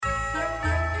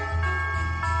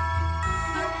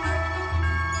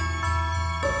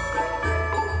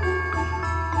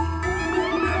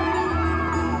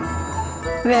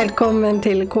Välkommen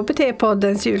till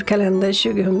KBT-poddens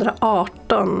julkalender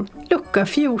 2018, lucka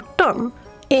 14.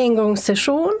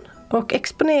 Engångssession och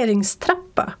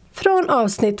exponeringstrappa. Från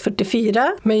avsnitt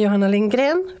 44 med Johanna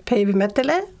Lindgren, Päivi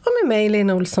Mettälä och med mig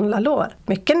Lena Olsson-Lalor.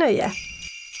 Mycket nöje!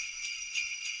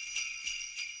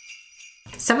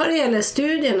 Sen vad det gäller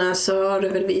studierna så har det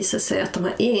väl visat sig att de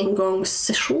här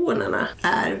engångssessionerna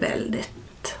är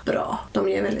väldigt bra. De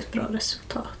ger väldigt bra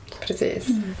resultat. Precis.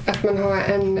 Att man har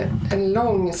en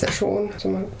lång session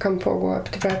som kan pågå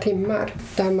upp till flera timmar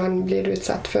där man blir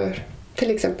utsatt för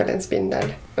till exempel en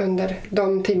spindel under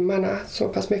de timmarna så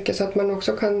pass mycket så att man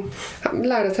också kan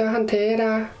lära sig att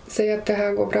hantera, se att det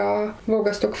här går bra,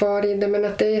 våga stå kvar i det, men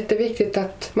att det är jätteviktigt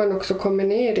att man också kommer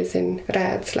ner i sin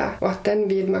rädsla och att den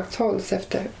vidmakthålls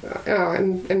efter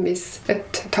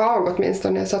ett tag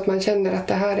åtminstone, så att man känner att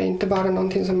det här är inte bara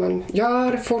någonting som man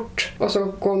gör fort och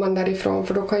så går man därifrån,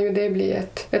 för då kan ju det bli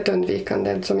ett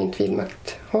undvikande som inte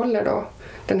vidmakthåller då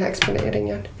den här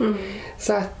exponeringen.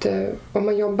 Så att om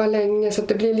man jobbar länge så att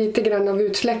det blir lite grann av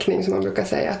utsläckning som man brukar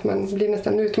säga, att man blir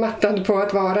nästan utmattad på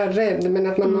att vara rädd, men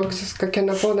att man också ska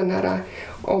kunna få den här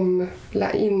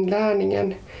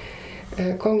inlärningen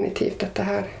kognitivt, att det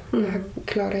här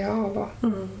klarar jag av och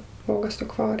våga stå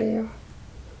kvar i.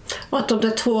 Och att de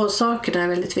där två sakerna är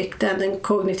väldigt viktiga, den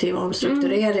kognitiva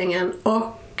omstruktureringen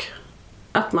och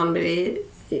att man blir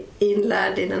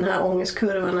inlärd i den här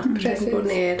ångestkurvan, att gå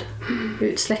ner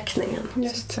utsläckningen.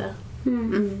 Just det.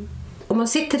 Om man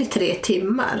sitter i 3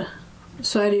 timmar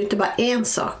så är det ju inte bara en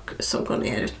sak som går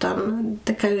ner, utan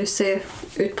det kan ju se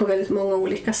ut på väldigt många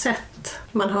olika sätt.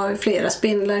 Man har ju flera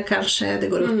spindlar kanske, det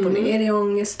går upp och ner i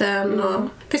ångesten. Och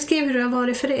beskriv hur det har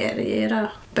varit för er i era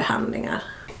behandlingar.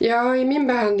 Ja, i min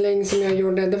behandling som jag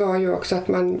gjorde, det var ju också att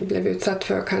man blev utsatt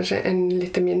för kanske en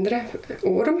lite mindre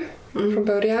orm från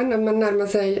början. När man närmar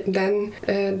sig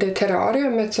det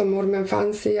terrariumet som ormen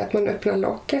fanns i, att man öppnar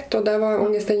locket, och där var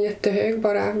ångesten jättehög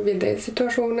bara vid den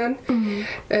situationen.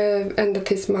 Ända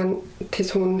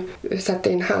tills hon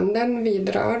satte in handen,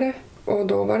 vidrörde, och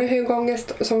då var det hög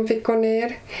ångest som fick gå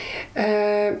ner.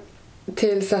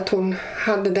 Tills att hon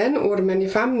hade den ormen i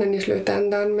famnen i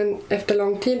slutändan, men efter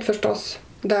lång tid förstås,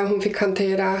 där hon fick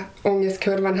hantera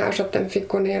ångestkurvan här så att den fick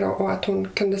gå ner och att hon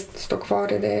kunde stå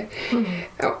kvar i det.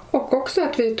 Ja, och också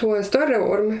att vi tog en större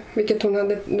orm, vilket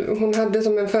hon hade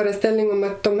som en föreställning om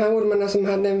att de här ormarna som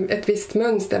hade ett visst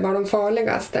mönster var de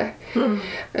farligaste.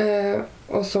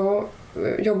 Och så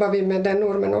jobbar vi med den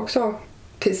ormen också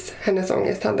tills hennes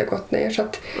ångest hade gått ner. Så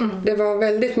att det var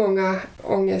väldigt många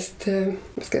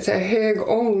hög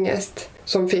ångest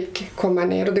som fick komma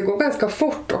ner, och det går ganska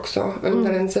fort också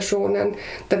under den sessionen,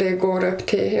 där det går upp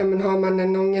till, har man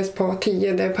en ångest på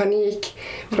 10, det är panik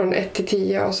från 1 till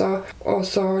 10 och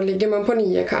så ligger man på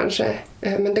 9 kanske.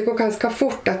 Men det går ganska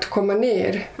fort att komma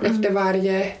ner efter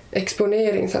varje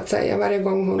exponering så att säga, varje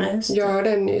gång hon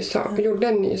gjorde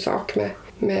en ny sak med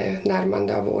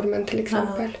närmande av ormen till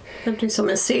exempel. Det blir som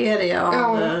en serie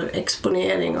av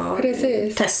exponering och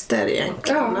tester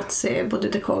egentligen, att se både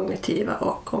det kognitiva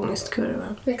och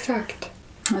ångestkurvan. Exakt.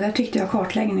 Och där tyckte jag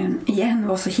kartläggningen igen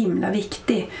var så himla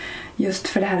viktig, just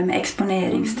för det här med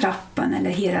exponeringstrappan eller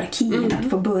hierarkin, att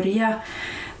få börja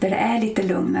där det är lite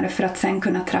lugnare för att sen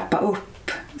kunna trappa upp.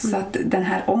 Så att den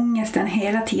här ångesten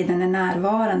hela tiden är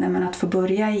närvarande, men att få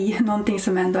börja i någonting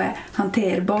som ändå är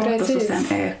hanterbart och så sen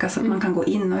öka så att man kan gå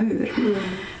in och ur.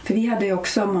 För vi hade ju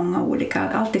också många olika,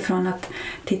 allt ifrån att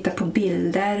titta på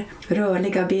bilder,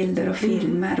 rörliga bilder och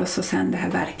filmer, och så sen det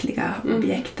här verkliga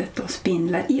objektet och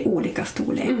spindlar i olika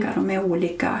storlekar och med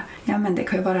olika, det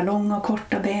kan ju vara långa och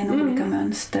korta ben och olika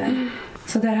mönster.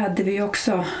 Så där hade vi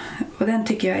också, och den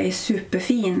tycker jag är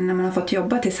superfin när man har fått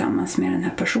jobba tillsammans med den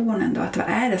här personen då, att vad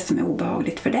är det som är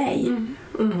obehagligt för dig?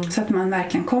 Så att man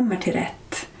verkligen kommer till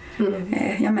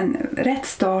rätt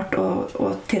start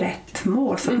och till rätt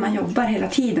mål, så att man jobbar hela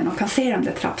tiden och kan se de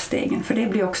där trappstegen, för det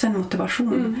blir också en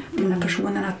motivation till den här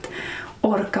personen att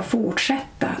orka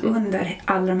fortsätta under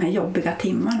alla de här jobbiga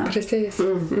timmarna. Precis.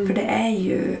 För det är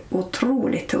ju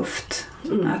otroligt tufft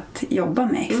att jobba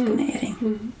med exponering.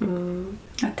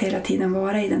 Att hela tiden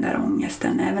vara i den där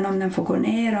ångesten, även om den får gå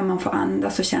ner och man får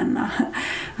andas och känna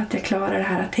att jag klarar det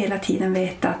här, att hela tiden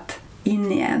veta att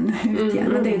in igen, ut igen.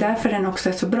 Men det är ju därför den också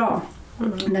är så bra,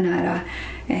 den här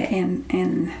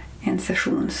en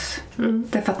sessions.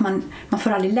 Därför att man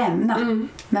får aldrig lämna.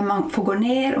 Men man får gå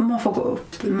ner och man får gå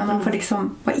upp. Men man får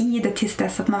liksom vara i det tills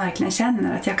dess att man verkligen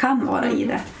känner att jag kan vara i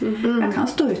det. Jag kan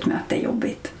stå ut med att det är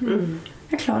jobbigt.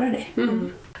 Jag klarar det.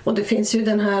 Och det finns ju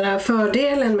den här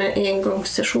fördelen med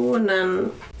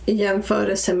engångssessionen i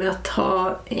jämförelse med att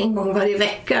ha en gång varje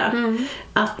vecka.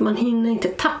 Att man hinner inte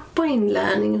tappa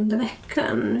inlärning under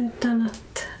veckan, utan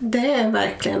att det är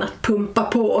verkligen att pumpa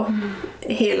på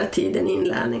hela tiden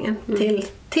inlärningen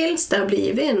tills det har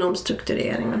blivit en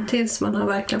omstrukturering och tills man har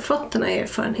verkligen fått den här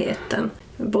erfarenheten.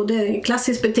 Både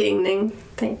klassisk betingning,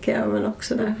 tänker jag, men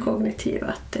också det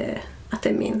kognitiva, att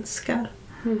det minskar.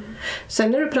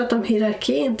 Sen när du pratar om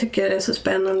hierarkin tycker jag det är så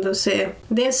spännande att se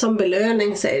det som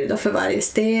belöning, säger du då, för varje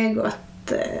steg, och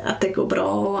att det går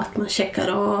bra och att man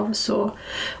checkar av så,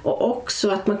 och också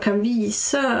att man kan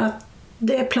visa att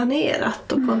det är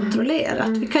planerat och kontrollerat.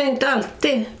 Vi kan ju inte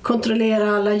alltid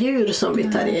kontrollera alla djur som vi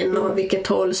tar in och vilket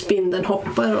håll spindeln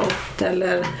hoppar åt,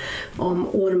 eller om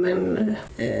ormen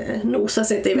nosar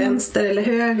sig till vänster eller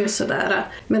höger sådär.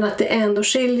 Men att det ändå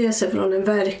skiljer sig från en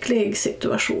verklig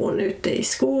situation ute i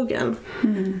skogen.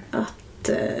 Att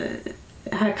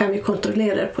här kan vi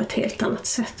kontrollera det på ett helt annat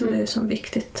sätt, och det är så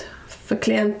viktigt för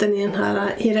klienten i den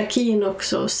här hierarkin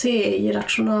också att se i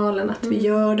rationalen att vi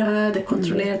gör det här, det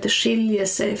kontrollerat, det skiljer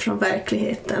sig från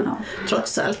verkligheten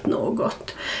trots allt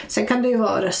något. Sen kan det ju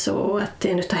vara så att det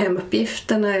är en av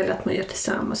hemuppgifterna eller att man gör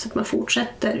tillsammans, att man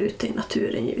fortsätter ute i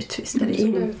naturen givetvis, där det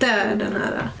inte är den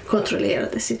här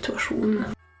kontrollerade situationen.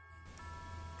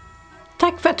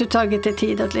 Tack för att du tagit dig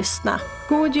tid att lyssna.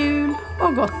 God jul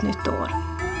och gott nytt år!